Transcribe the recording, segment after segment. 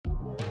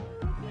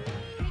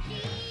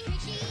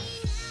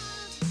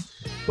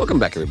Welcome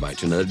back, everybody,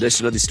 to another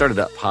edition of the Started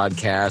Up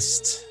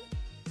podcast.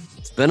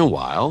 It's been a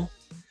while.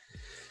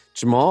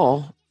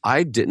 Jamal,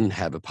 I didn't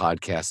have a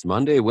podcast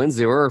Monday,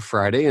 Wednesday, or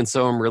Friday, and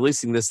so I'm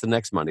releasing this the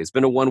next Monday. It's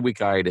been a 1 week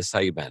hiatus. How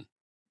you been?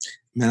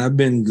 Man, I've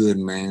been good,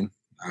 man.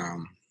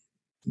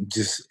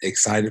 Just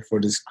excited for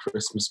this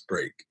Christmas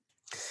break.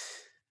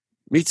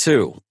 Me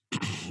too.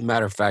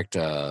 Matter of fact,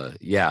 a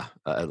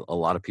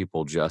lot of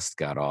people just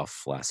got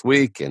off last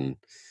week, and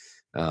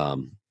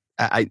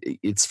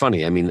it's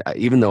funny. I mean,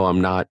 even though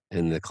I'm not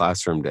in the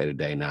classroom day to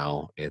day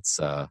now, it's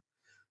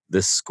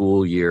this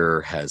school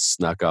year has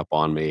snuck up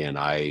on me, and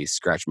I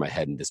scratch my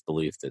head in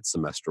disbelief that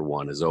semester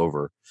one is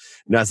over.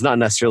 Now, it's not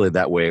necessarily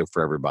that way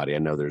for everybody. I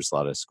know there's a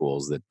lot of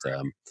schools that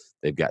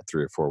they've got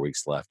 3 or 4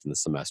 weeks left in the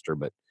semester,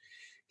 but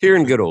here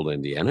in good old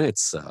Indiana,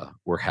 it's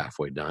we're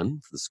halfway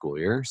done for the school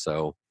year.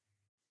 So,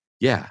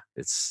 yeah,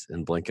 it's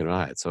in blink of an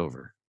eye, it's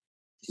over.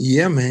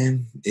 Yeah,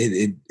 man.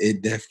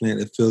 It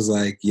definitely feels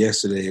like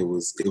yesterday it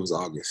was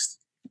August,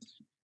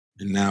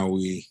 and now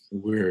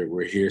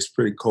we're here. It's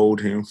pretty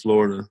cold here in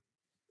Florida.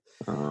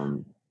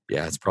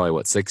 Yeah, it's probably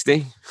what,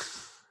 60?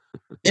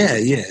 Yeah,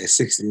 it's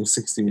 60. It was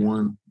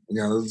 61.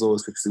 Yeah, it was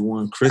always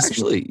 61. Christmas.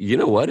 Actually, you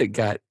know what? It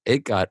got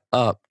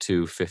up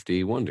to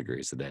 51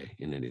 degrees a day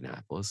in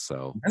Indianapolis.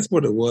 So That's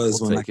what it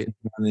was we'll when I take came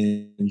down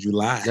in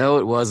July. No,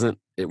 it wasn't.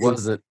 It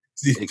wasn't.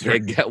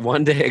 It got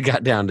one day. It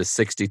got down to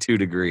 62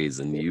 degrees,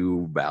 and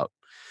you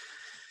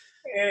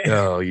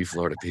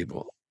Florida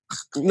people.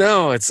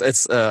 No, it's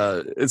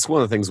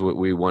one of the things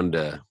we wanted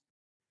to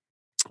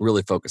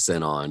really focus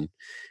in on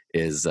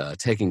is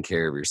taking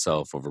care of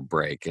yourself over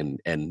break.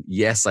 And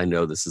yes, I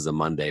know this is a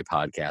Monday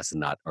podcast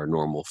and not our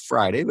normal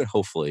Friday, but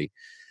hopefully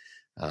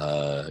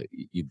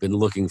you've been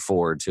looking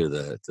forward to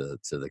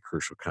the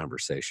crucial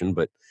conversation.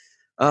 But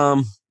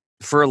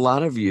for a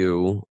lot of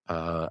you,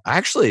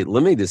 actually,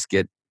 let me just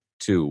get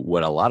to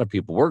what a lot of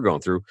people were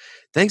going through.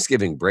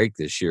 Thanksgiving break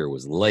this year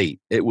was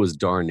late. It was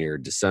darn near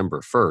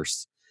December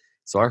 1st.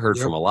 So I heard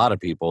from a lot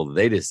of people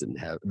they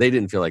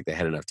didn't feel like they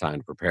had enough time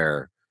to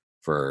prepare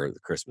for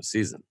the Christmas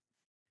season.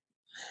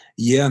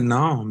 Yeah,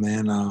 no,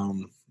 man.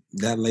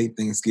 That late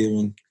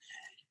Thanksgiving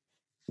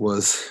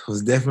was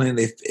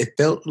definitely, it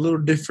felt a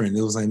little different.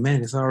 It was like,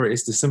 man,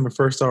 it's December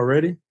 1st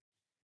already.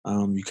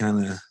 You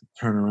kind of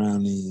turn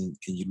around and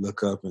you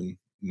look up, and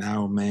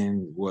now,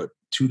 man, what,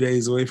 2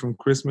 days away from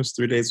Christmas,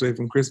 3 days away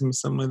from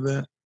Christmas, something like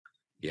that.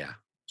 Yeah,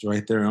 it's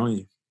right there on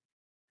you.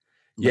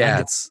 But yeah,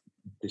 it's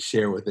to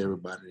share with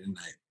everybody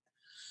tonight.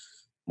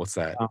 What's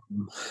that?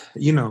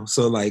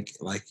 So like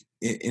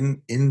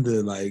in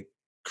the like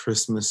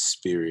Christmas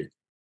spirit,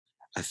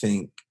 I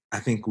think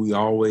we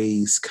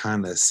always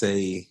kind of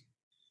say,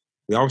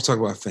 we always talk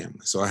about family.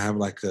 So I have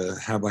like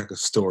a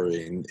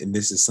story, and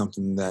this is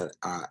something that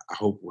I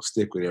hope will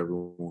stick with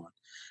everyone.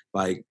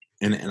 Like,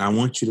 and I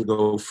want you to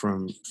go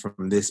from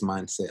this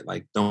mindset.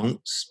 Like,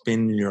 don't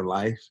spend your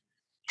life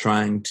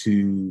trying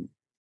to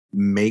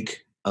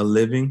make a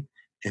living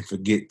and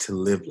forget to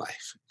live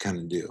life, kind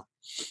of deal.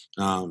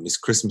 It's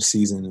Christmas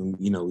season, and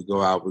we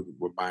go out,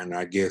 we're buying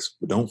our gifts,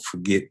 but don't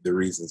forget the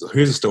reasons. So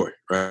here's a story,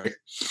 right?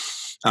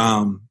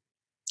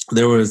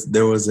 There was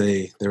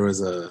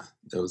a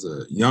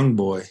young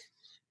boy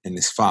and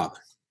his father.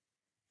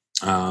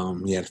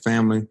 He had a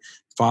family.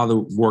 Father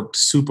worked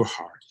super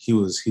hard. He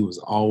was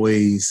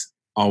always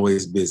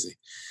busy.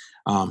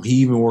 He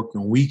even worked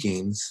on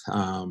weekends.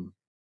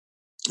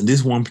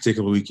 This one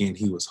particular weekend,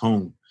 he was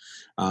home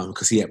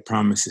because he had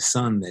promised his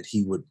son that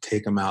he would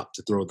take him out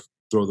to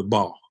throw the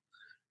ball.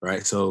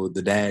 Right. So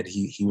the dad,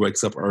 he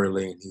wakes up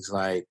early, and he's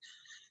like,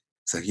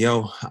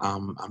 yo,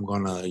 I'm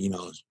gonna,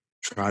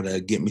 try to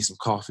get me some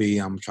coffee.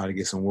 I'm trying to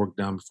get some work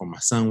done before my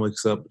son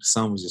wakes up. The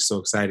son was just so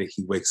excited.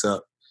 He wakes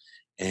up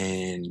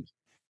and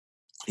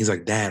he's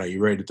like, Dad, are you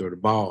ready to throw the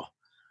ball?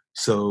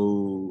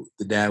 So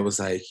the dad was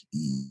like,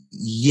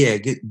 yeah,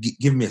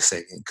 give me a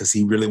second, because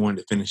he really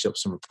wanted to finish up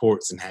some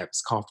reports and have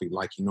his coffee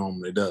like he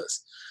normally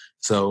does.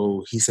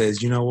 So he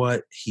says, you know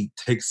what? He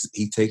takes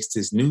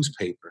this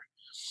newspaper,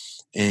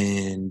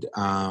 and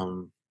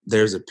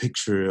there's a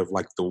picture of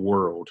like the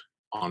world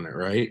on it,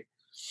 right?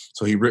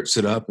 So he rips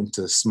it up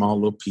into small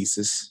little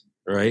pieces,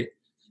 right?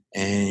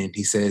 And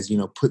he says,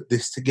 put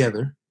this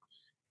together,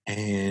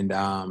 and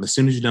as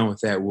soon as you're done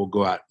with that, we'll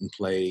go out and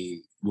play.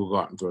 We'll go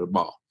out and throw the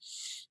ball.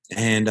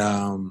 And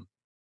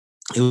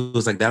it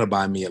was like, that'll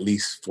buy me at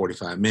least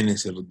 45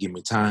 minutes. It'll give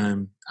me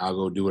time. I'll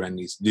go do what I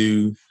need to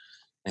do,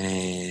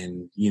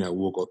 and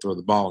we'll go throw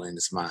the ball, and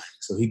it's mine.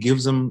 So he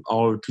gives him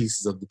all the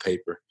pieces of the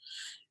paper,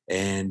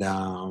 and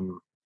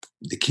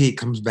the kid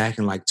comes back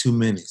in like 2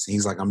 minutes, and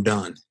he's like, I'm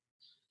done.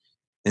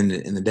 And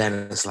the dad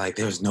is like,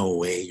 there's no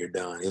way you're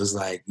done. It was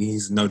like,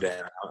 he's no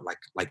dad,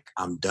 like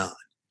I'm done,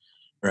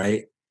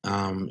 right?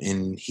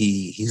 And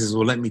he says,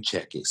 well, let me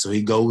check it. So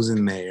he goes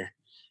in there,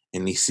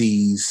 and he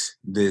sees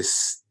the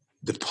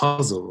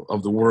puzzle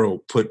of the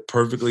world put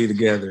perfectly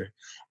together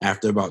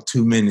after about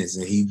 2 minutes,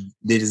 and he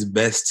did his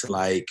best to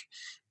like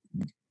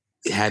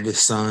have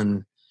his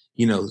son,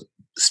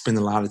 spend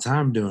a lot of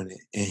time doing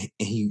it. And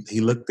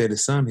he looked at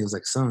his son. He was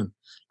like, "Son,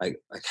 like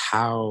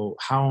how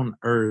on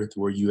earth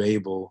were you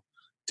able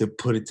to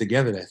put it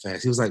together that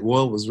fast?" He was like,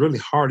 "Well, it was really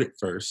hard at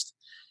first."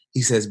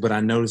 He says, "But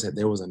I noticed that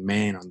there was a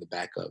man on the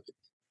back of it,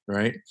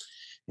 right?"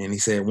 And he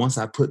said, "Once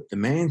I put the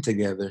man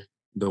together,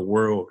 the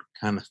world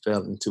kind of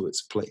fell into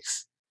its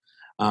place."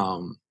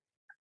 Um,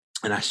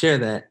 and I share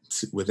that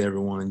with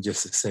everyone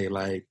just to say,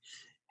 like,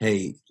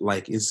 hey,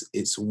 like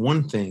it's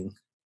one thing,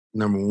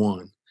 number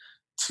one,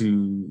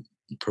 to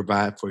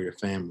provide for your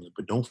family,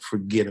 but don't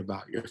forget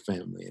about your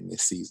family in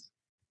this season.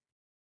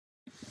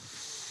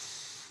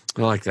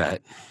 I like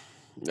that.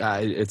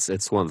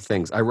 It's one of the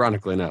things.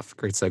 Ironically enough,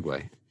 great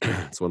segue.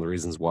 It's one of the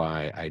reasons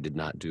why I did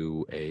not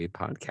do a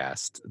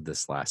podcast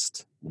this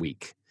last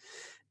week.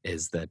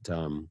 Is that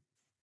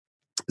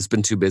it's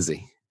been too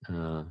busy.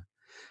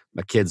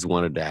 My kids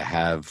wanted to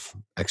have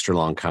extra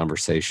long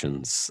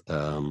conversations.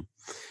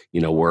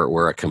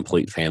 We're a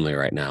complete family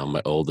right now.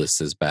 My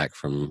oldest is back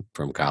from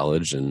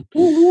college, and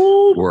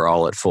Woo-hoo. we're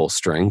all at full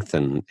strength.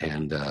 And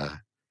I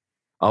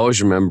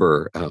always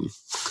remember.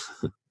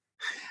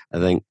 I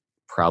think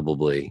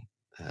probably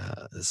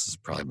this is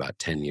probably about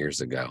 10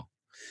 years ago.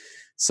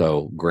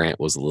 So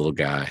Grant was a little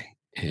guy,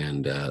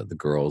 and the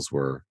girls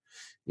were,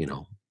 you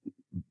know,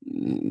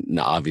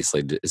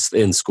 obviously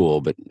in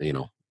school, but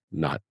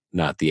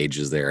not the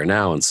ages they are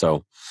now. And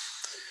so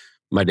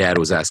my dad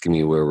was asking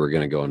me where we're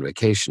going to go on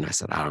vacation. I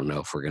said, I don't know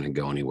if we're going to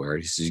go anywhere.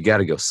 He says, you got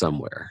to go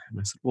somewhere. And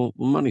I said, well,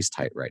 money's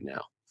tight right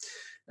now.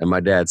 And my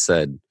dad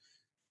said,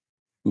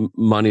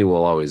 money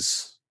will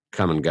always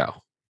come and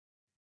go,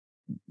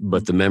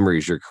 but the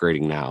memories you're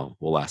creating now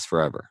will last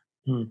forever.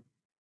 Hmm.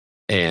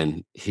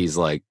 And he's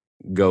like,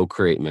 go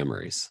create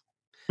memories.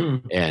 Hmm.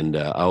 And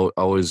I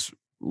always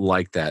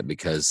like that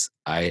because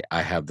I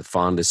have the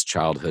fondest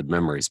childhood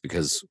memories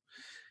because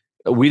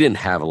we didn't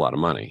have a lot of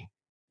money,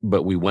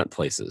 but we went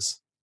places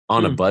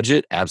on a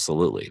budget.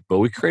 Absolutely. But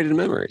we created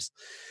memories.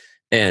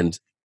 And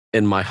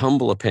in my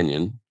humble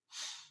opinion,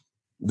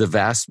 the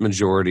vast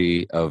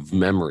majority of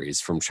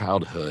memories from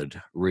childhood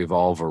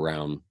revolve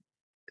around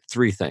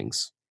three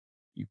things.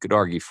 You could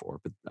argue four,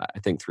 but I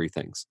think three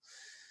things: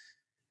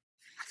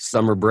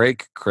 summer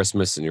break,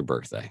 Christmas, and your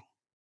birthday.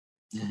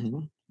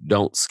 Mm-hmm.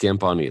 Don't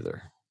skimp on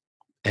either.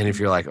 And if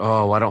you're like,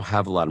 oh, I don't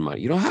have a lot of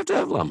money, you don't have to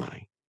have a lot of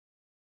money.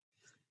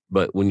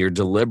 But when you're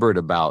deliberate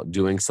about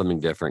doing something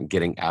different,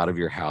 getting out of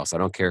your house, I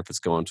don't care if it's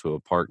going to a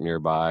park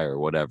nearby or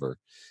whatever,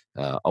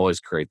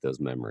 always create those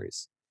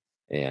memories.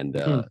 And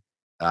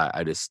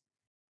I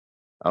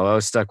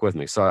always stuck with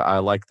me. So I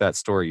like that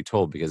story you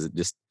told because it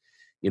just,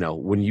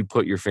 when you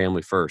put your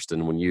family first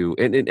and when you,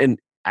 and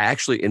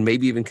actually, and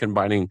maybe even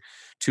combining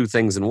two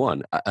things in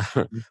one,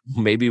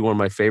 maybe one of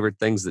my favorite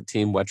things that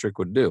Team Wettrick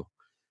would do.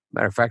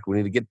 Matter of fact, we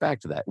need to get back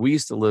to that. We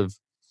used to live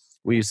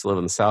in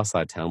the south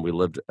side of town. We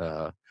lived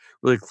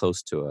really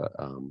close to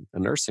a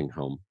nursing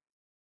home,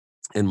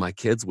 and my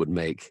kids would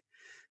make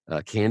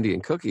candy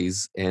and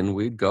cookies, and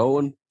we'd go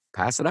and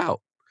pass it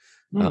out.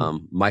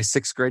 My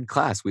sixth grade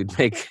class, we'd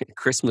make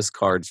Christmas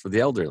cards for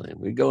the elderly, and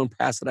we'd go and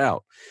pass it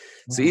out.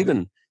 Wow. So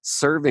even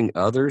serving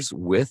others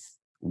with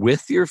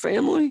your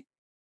family,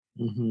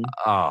 Mm-hmm.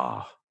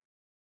 wow.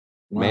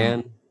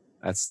 Man,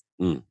 that's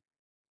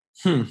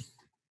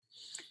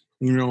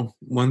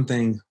One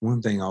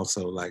thing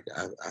also, like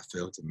I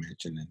failed to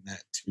mention in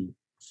that too,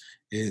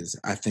 is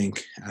I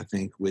think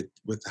with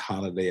the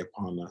holiday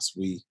upon us,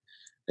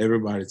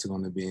 everybody's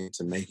going to be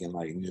into making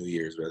like New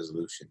Year's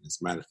resolutions. As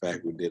a matter of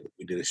fact, we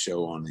did a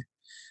show on it,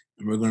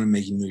 and we're going to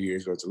make New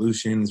Year's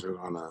resolutions. We're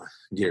going to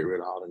get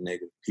rid of all the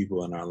negative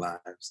people in our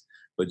lives.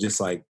 But just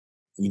like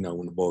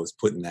when the boy was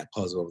putting that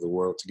puzzle of the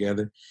world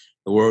together,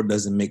 the world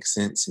doesn't make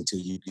sense until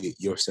you get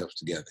yourself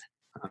together.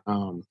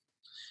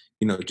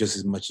 Just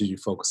as much as you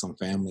focus on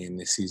family in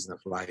this season of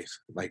life,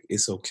 like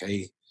it's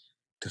okay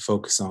to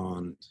focus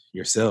on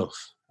yourself,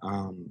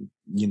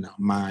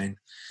 mind,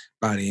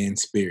 body, and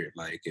spirit.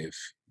 Like if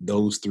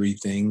those three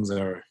things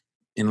are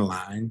in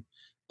line,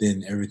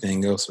 then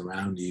everything else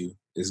around you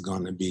is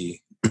going to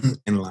be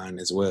in line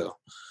as well.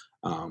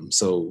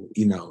 So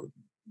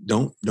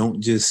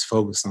don't just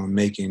focus on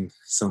making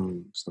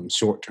some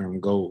short-term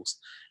goals.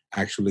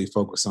 Actually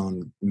focus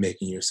on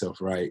making yourself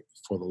right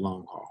for the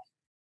long haul.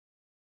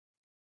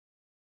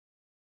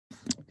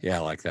 Yeah, I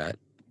like that,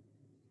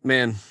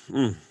 man.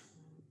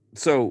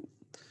 So,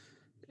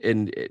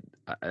 and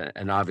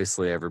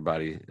obviously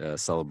everybody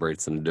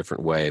celebrates in a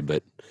different way,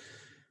 but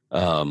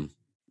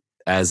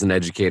as an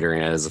educator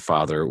and as a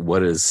father,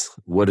 what is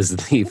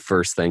the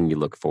first thing you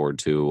look forward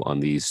to on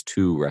these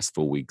 2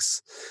 restful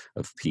weeks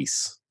of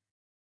peace?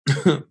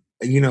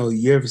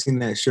 You ever seen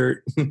that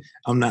shirt?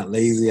 I'm not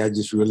lazy. I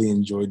just really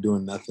enjoy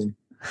doing nothing.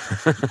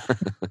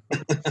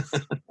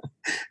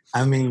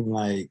 I mean,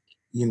 like,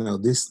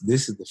 this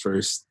is the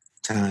first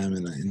time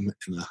in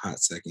a hot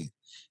second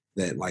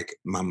that like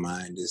my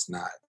mind is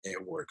not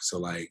at work. So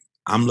like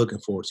I'm looking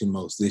forward to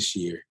most this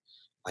year,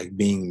 like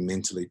being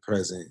mentally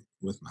present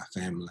with my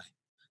family.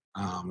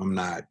 I'm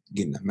not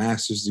getting a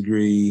master's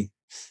degree.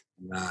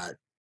 I'm not,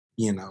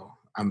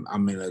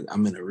 I'm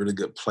in a really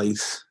good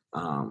place.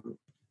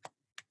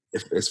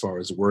 If as far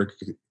as work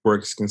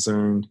is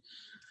concerned,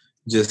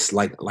 just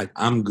like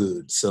I'm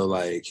good. So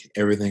like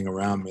everything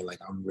around me, like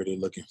I'm really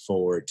looking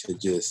forward to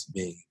just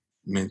being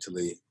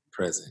mentally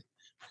present.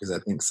 Because I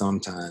think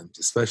sometimes,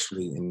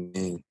 especially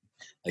in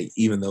like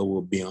even though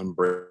we'll be on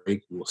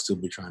break, we'll still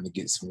be trying to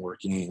get some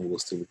work in. We'll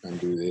still be trying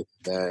to do this,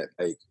 that.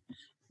 Like,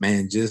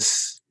 man,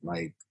 just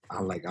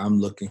I'm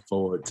looking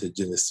forward to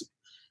just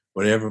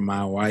whatever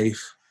my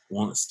wife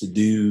wants to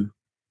do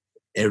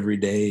every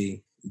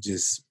day,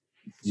 just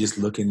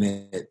looking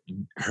at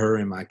her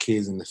and my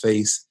kids in the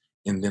face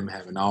and them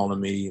having all of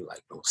me,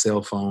 like no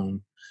cell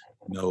phone,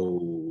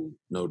 no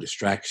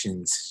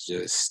distractions,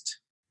 just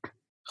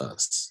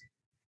us.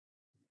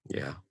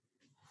 Yeah.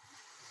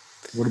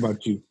 What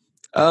about you?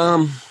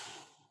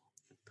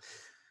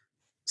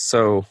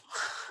 So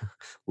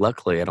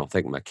luckily I don't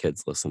think my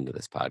kids listen to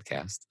this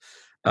podcast.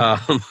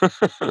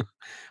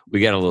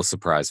 We got a little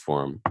surprise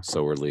for them,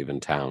 so we're leaving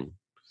town.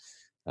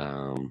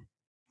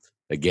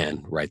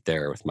 Again, right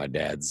there with my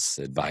dad's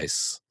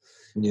advice.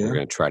 Yeah. We're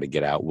going to try to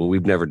get out. Well,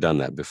 we've never done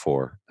that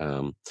before,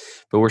 but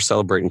we're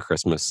celebrating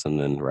Christmas, and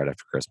then right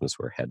after Christmas,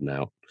 we're heading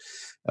out.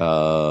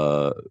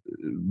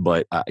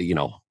 But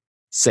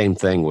same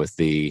thing with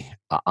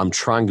I'm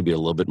trying to be a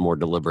little bit more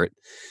deliberate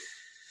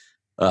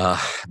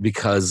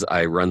because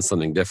I run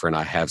something different.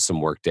 I have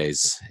some work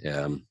days.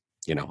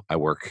 I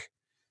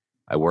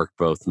work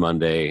both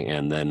Monday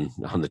and then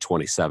on the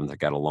 27th, I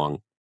got a long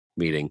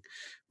meeting.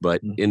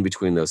 But in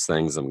between those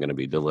things, I'm going to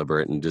be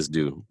deliberate and just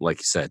do, like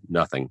you said,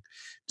 nothing.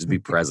 Just be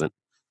present.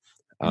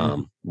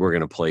 We're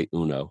going to play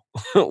Uno.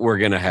 We're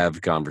going to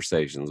have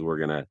conversations. We're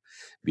going to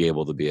be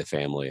able to be a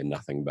family and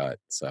nothing but.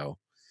 So,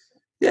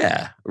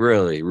 yeah,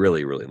 really,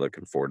 really, really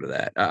looking forward to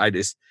that. I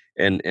just,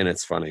 and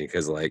it's funny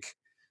because I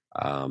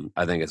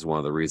think it's one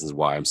of the reasons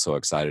why I'm so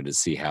excited to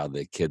see how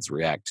the kids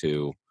react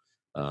to,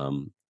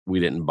 we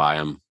didn't buy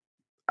them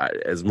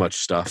as much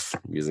stuff,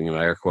 using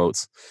my air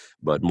quotes,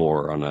 but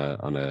more on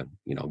a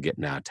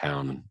getting out of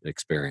town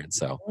experience.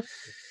 So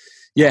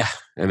yeah,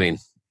 I mean,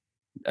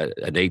 an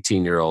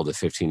 18-year-old, a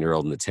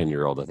 15-year-old, and the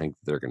 10-year-old, I think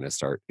they're going to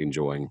start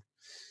enjoying,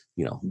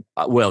 the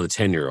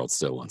 10-year-old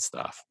still wants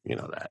stuff,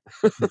 that.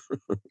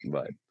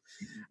 But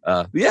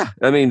yeah,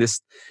 I mean,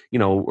 just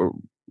we're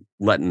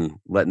letting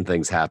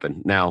things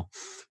happen. Now,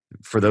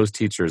 for those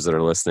teachers that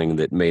are listening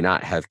that may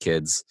not have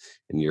kids,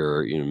 and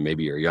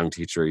maybe you're a young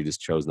teacher, you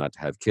just chose not to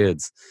have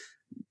kids,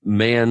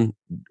 man,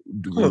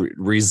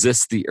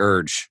 resist the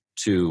urge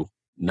to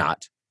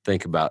not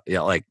think about,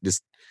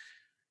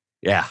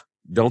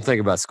 don't think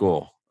about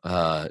school.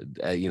 I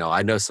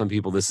know some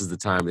people, this is the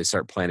time they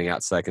start planning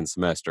out second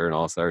semester and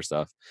all this other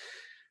stuff.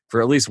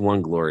 For at least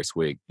one glorious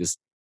week, just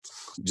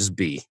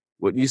be.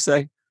 Wouldn't you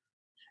say?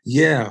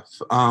 Yeah.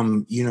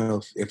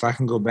 If I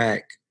can go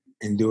back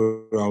and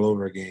do it all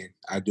over again,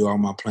 I do all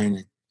my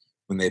planning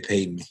when they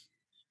paid me.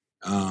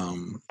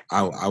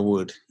 I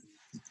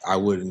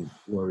wouldn't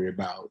worry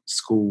about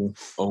school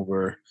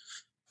over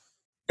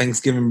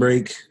Thanksgiving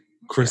break,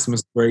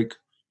 Christmas break,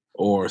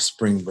 or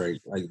spring break.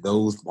 Like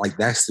those, like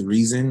that's the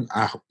reason.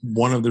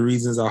 One of the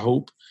reasons I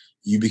hope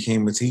you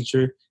became a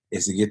teacher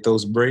is to get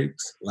those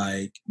breaks.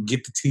 Like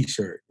get the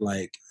T-shirt.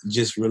 Like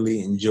just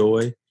really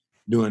enjoy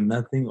doing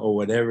nothing or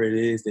whatever it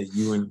is that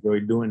you enjoy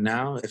doing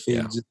now. If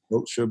it just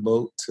floats your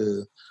boat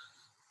to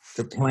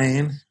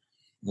plan,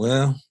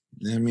 well,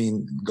 I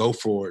mean, go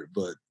for it.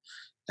 But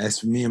as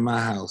for me in my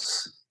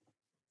house,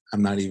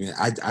 I'm not even.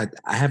 I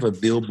have a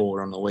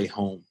billboard on the way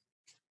home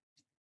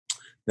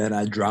that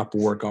I drop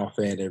work off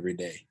at every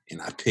day,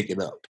 and I pick it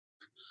up.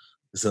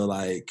 So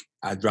like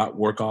I drop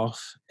work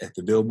off at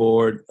the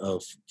billboard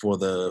for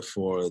the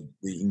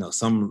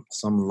some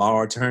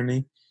law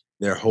attorney.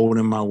 They're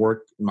holding my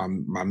work, my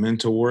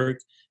mental work,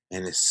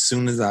 and as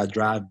soon as I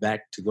drive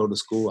back to go to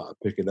school, I'll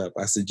pick it up.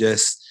 I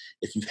suggest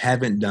if you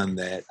haven't done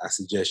that, I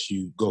suggest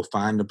you go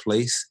find a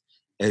place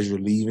as you're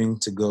leaving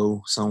to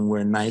go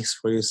somewhere nice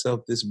for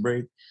yourself this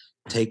break.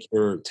 Take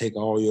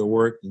all your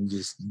work and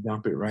just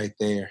dump it right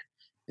there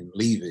and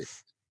leave it,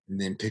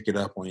 and then pick it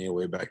up on your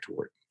way back to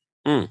work.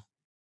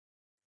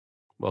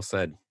 Well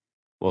said.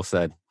 Well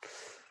said.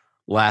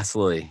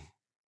 Lastly,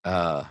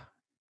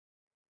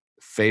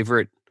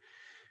 favorite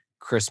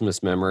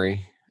Christmas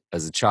memory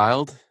as a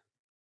child,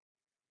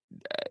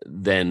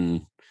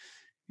 then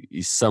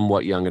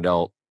somewhat young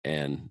adult,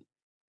 and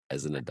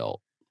as an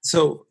adult.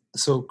 So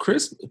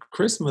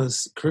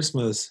Christmas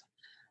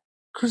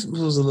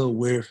was a little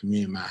weird for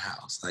me in my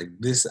house. Like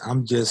this,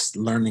 I'm just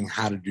learning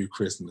how to do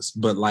Christmas.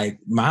 But like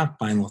my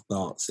final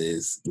thoughts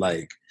is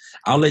like,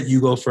 I'll let you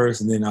go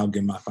first, and then I'll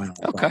give my final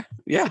thoughts. Okay.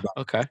 Yeah.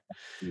 Okay.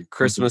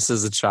 Christmas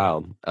as a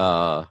child,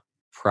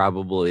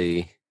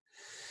 probably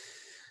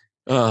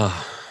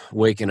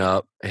waking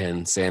up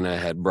and Santa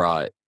had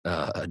brought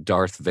a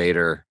Darth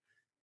Vader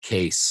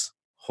case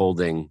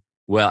holding.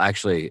 Well,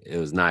 actually, it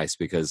was nice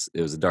because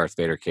it was a Darth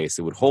Vader case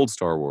that would hold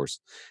Star Wars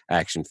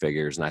action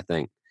figures, and I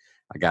think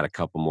I got a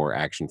couple more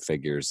action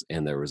figures,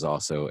 and there was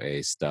also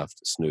a stuffed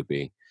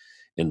Snoopy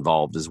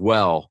involved as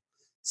well.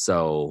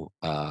 So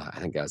I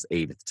think I was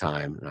 8 at the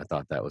time, and I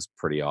thought that was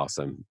pretty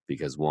awesome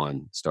because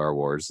one, Star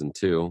Wars, and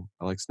two,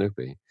 I like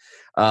Snoopy.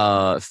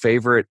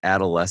 Favorite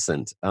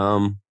adolescent.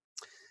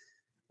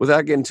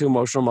 Without getting too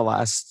emotional, my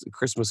last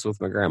Christmas with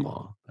my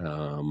grandma.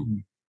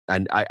 Mm,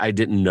 And I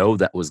didn't know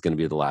that was going to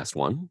be the last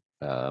one.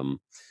 mm,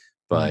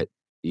 But,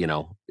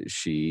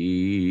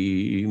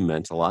 she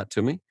meant a lot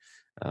to me.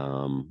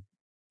 Um,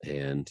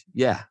 and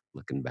yeah,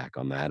 looking back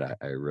on that,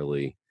 I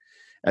really,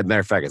 as a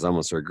matter of fact, it's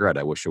almost a regret.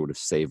 I wish I would have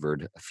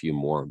savored a few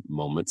more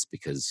moments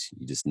because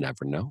you just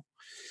never know.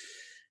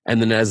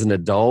 And then as an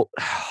adult,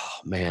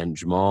 man,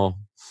 Jamal,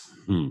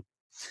 hmm,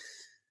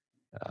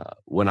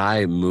 when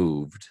I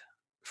moved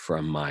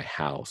from my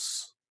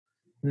house,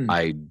 mm,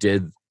 I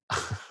did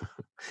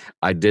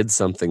I did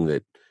something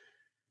that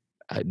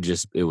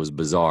it was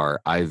bizarre.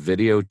 I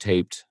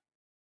videotaped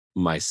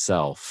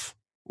myself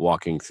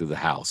walking through the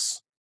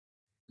house,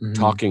 mhm,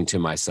 talking to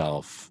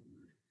myself,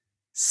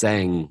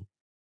 saying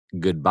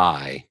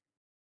goodbye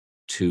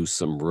to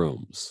some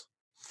rooms.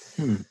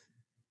 hmm.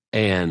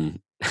 And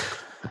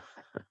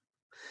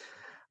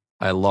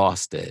I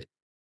lost it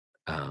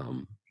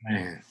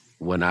Man.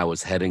 when I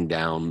was heading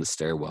down the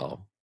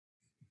stairwell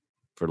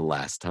for the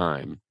last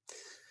time,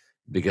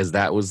 because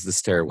that was the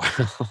stairwell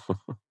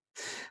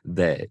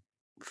that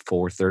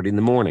 4:30 in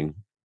the morning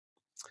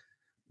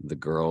the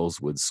girls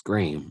would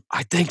scream,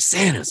 "I think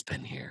Santa's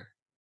been here."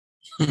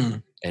 Hmm.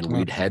 And Oh,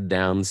 we'd head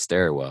down the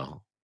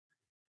stairwell,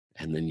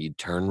 and then you'd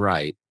turn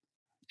right,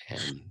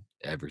 and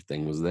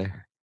everything was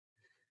there.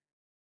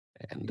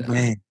 And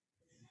man,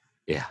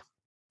 yeah,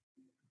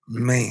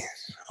 man,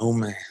 oh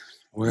man. you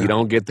Well,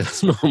 don't get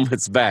those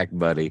moments back,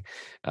 buddy.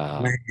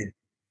 Uh, man.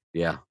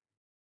 yeah,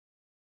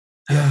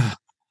 yeah.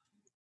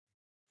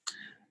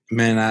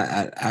 Man,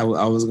 I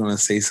was gonna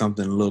say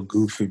something a little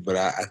goofy, but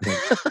I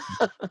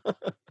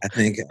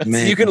think, So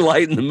man, you can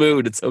lighten the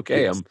mood. It's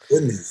okay.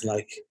 goodness,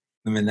 like,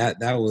 I mean, that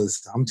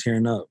was, I'm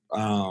tearing up.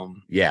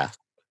 Yeah.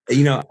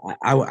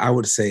 I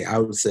would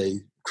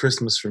say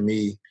Christmas for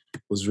me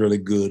was really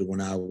good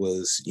when I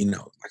was,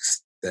 like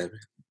 7.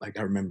 Like,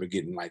 I remember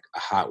getting like a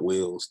Hot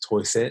Wheels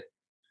toy set,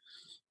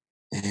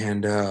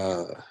 and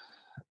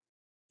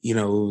it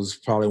was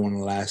probably one of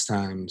the last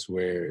times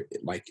where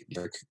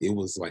it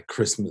was like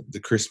Christmas, the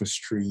Christmas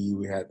tree.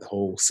 We had the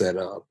whole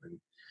setup, and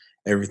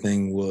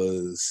everything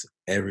was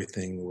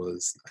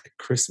like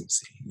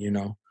Christmassy.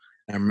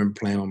 I remember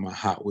playing on my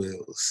Hot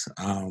Wheels.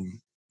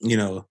 You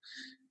know,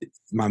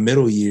 my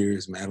middle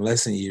years, my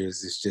adolescent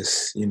years, is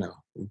just, we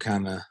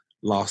kind of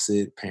lost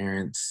it.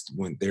 Parents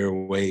went their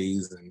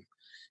ways and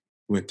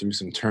went through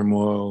some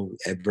turmoil,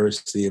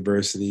 adversity,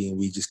 and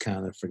we just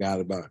kind of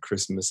forgot about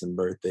Christmas and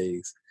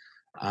birthdays.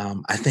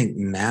 I think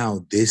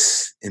now,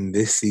 in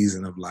this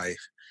season of life,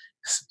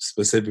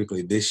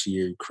 specifically this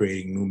year,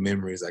 creating new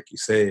memories, like you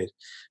said,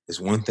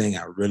 is one thing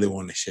I really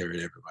want to share with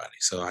everybody.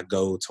 So I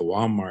go to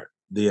Walmart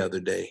the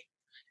other day,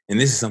 and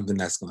this is something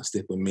that's going to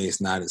stick with me.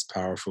 It's not as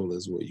powerful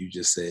as what you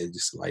just said,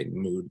 just to lighten the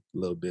mood a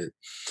little bit.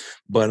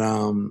 But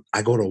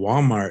I go to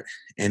Walmart,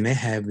 and they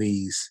have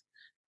these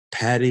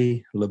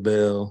Patty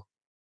LaBelle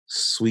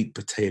sweet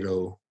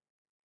potato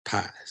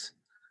pies.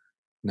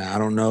 Now, I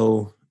don't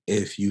know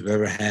if you've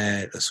ever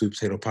had a sweet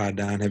potato pie,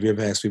 Don. Have you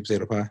ever had sweet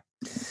potato pie?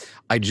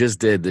 I just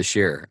did this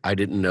year. I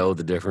didn't know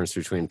the difference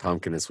between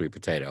pumpkin and sweet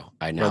potato.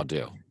 I now Brother,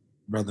 do.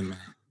 brother man,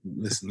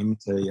 listen, let me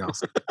tell y'all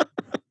something.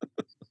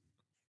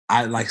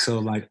 I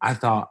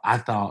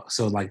thought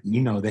so, like,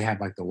 they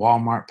have like the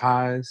Walmart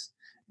pies,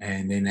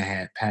 and then they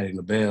had Patty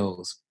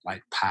LaBelle's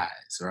like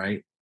pies,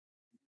 right?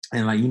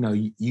 And like, you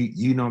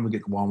normally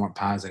get the Walmart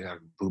pies. They got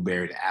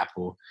blueberry to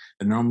apple.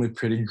 They're normally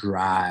pretty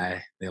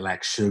dry. They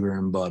lack sugar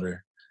and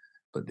butter.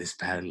 But this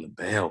Patty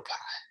LaBelle pie,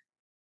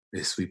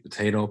 this sweet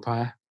potato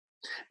pie.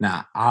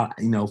 Now,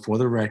 for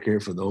the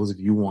record, for those of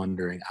you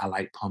wondering, I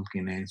like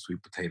pumpkin and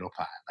sweet potato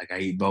pie. Like, I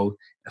eat both.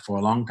 For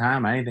a long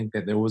time, I didn't think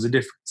that there was a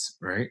difference,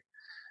 right?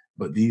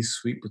 But these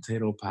sweet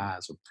potato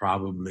pies are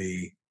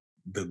probably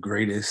the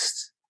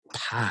greatest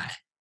pie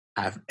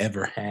I've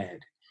ever had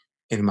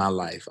in my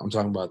life. I'm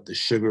talking about the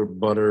sugar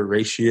butter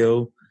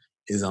ratio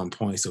is on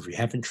point. So if you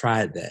haven't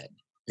tried that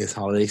this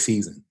holiday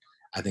season,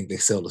 I think they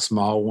sell the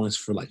small ones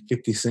for like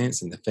 50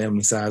 cents and the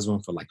family size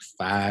one for like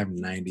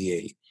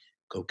 $5.98.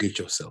 Go get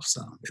yourself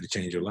some. It'll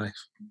change your life.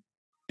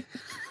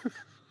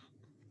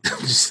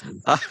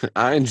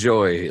 I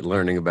enjoy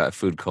learning about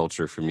food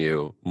culture from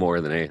you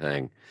more than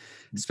anything,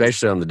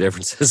 especially on the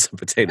differences of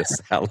potato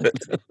salad.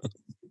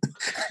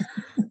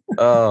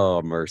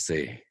 Oh,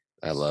 mercy.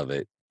 I love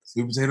it.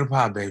 Sweet potato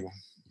pie, baby.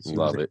 Sweet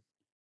Love potato. it.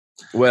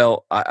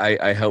 Well,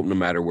 I hope no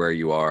matter where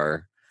you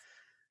are,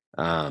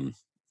 um,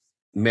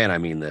 man, I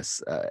mean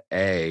this.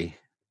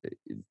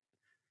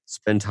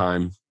 Spend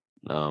time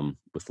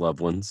with loved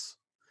ones.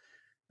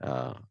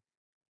 Uh,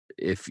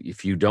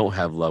 if you don't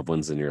have loved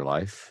ones in your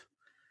life,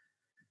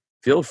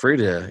 feel free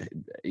to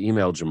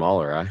email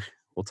Jamal or I.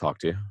 We'll talk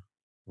to you.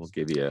 We'll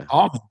give you a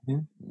Call me,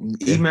 man.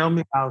 yeah, Email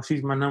me. I'll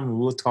shoot my number.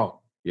 We'll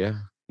talk. yeah.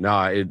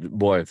 No,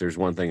 boy, if there's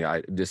one thing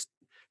I just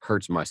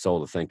hurts my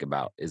soul to think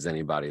about is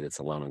anybody that's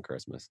alone on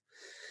Christmas.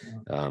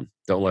 Don't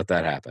let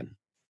that happen.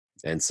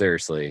 And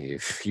seriously,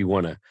 if you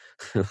want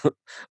to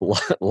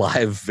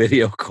live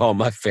video call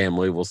my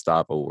family, we'll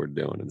stop what we're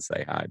doing and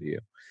say hi to you.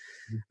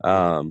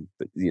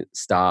 But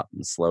stop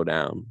and slow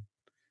down.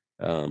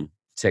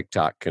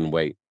 TikTok can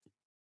wait.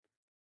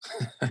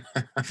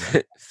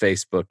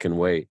 Facebook can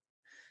wait.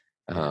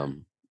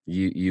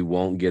 You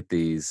won't get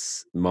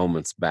these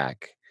moments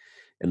back.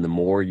 And the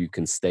more you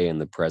can stay in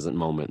the present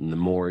moment and the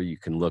more you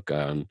can look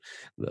on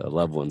the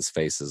loved ones'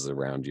 faces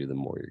around you, the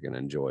more you're going to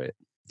enjoy it.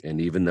 And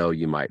even though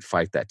you might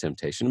fight that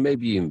temptation,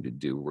 maybe you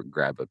do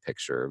grab a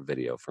picture or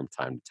video from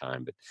time to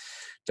time, but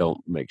don't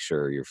make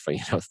sure your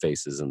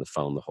face is in the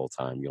phone the whole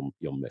time.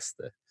 You'll miss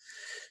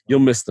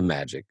the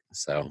magic.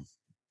 So,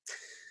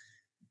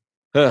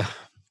 all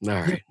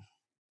right,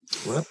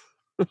 Well,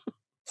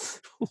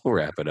 we'll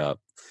wrap it up.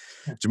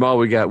 Jamal,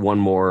 we got one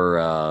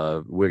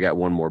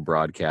more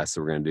broadcast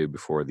that we're going to do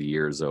before the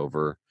year's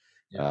over.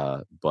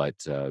 But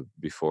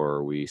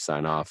before we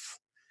sign off,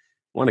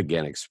 I want to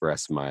again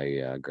express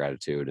my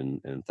gratitude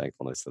and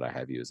thankfulness that I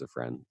have you as a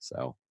friend.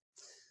 So,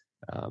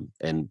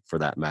 and for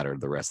that matter,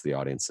 the rest of the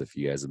audience, if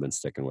you guys have been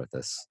sticking with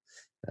us,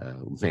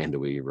 man, do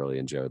we really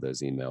enjoy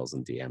those emails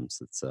and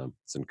DMs.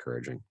 It's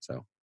encouraging.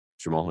 So,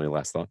 Jamal, any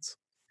last thoughts?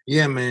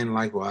 Yeah, man.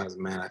 Likewise,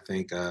 man. I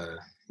think a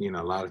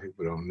lot of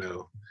people don't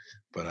know,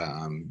 but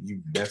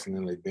you've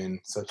definitely been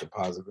such a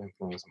positive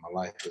influence in my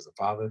life as a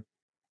father,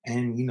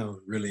 and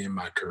really in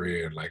my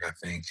career. Like, I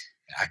think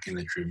I can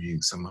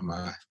attribute some of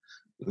my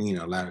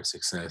latter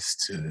success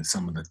to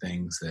some of the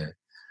things that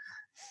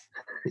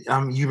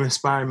you've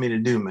inspired me to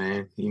do,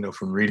 man.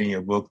 From reading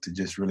your book to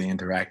just really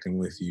interacting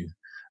with you,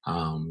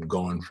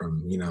 going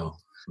from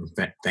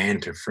from fan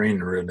to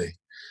friend, really,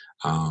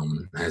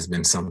 has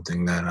been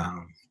something that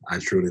I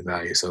truly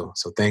value. So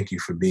thank you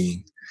for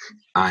being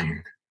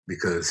iron,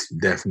 because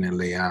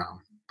definitely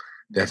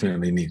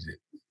needed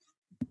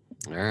it.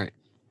 All right,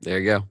 there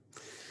you go.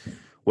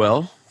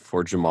 Well,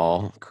 for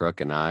Jamal Crook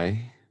and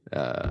I,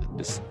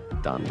 just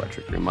Don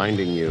Buttrick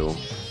reminding you,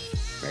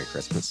 Merry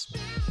Christmas.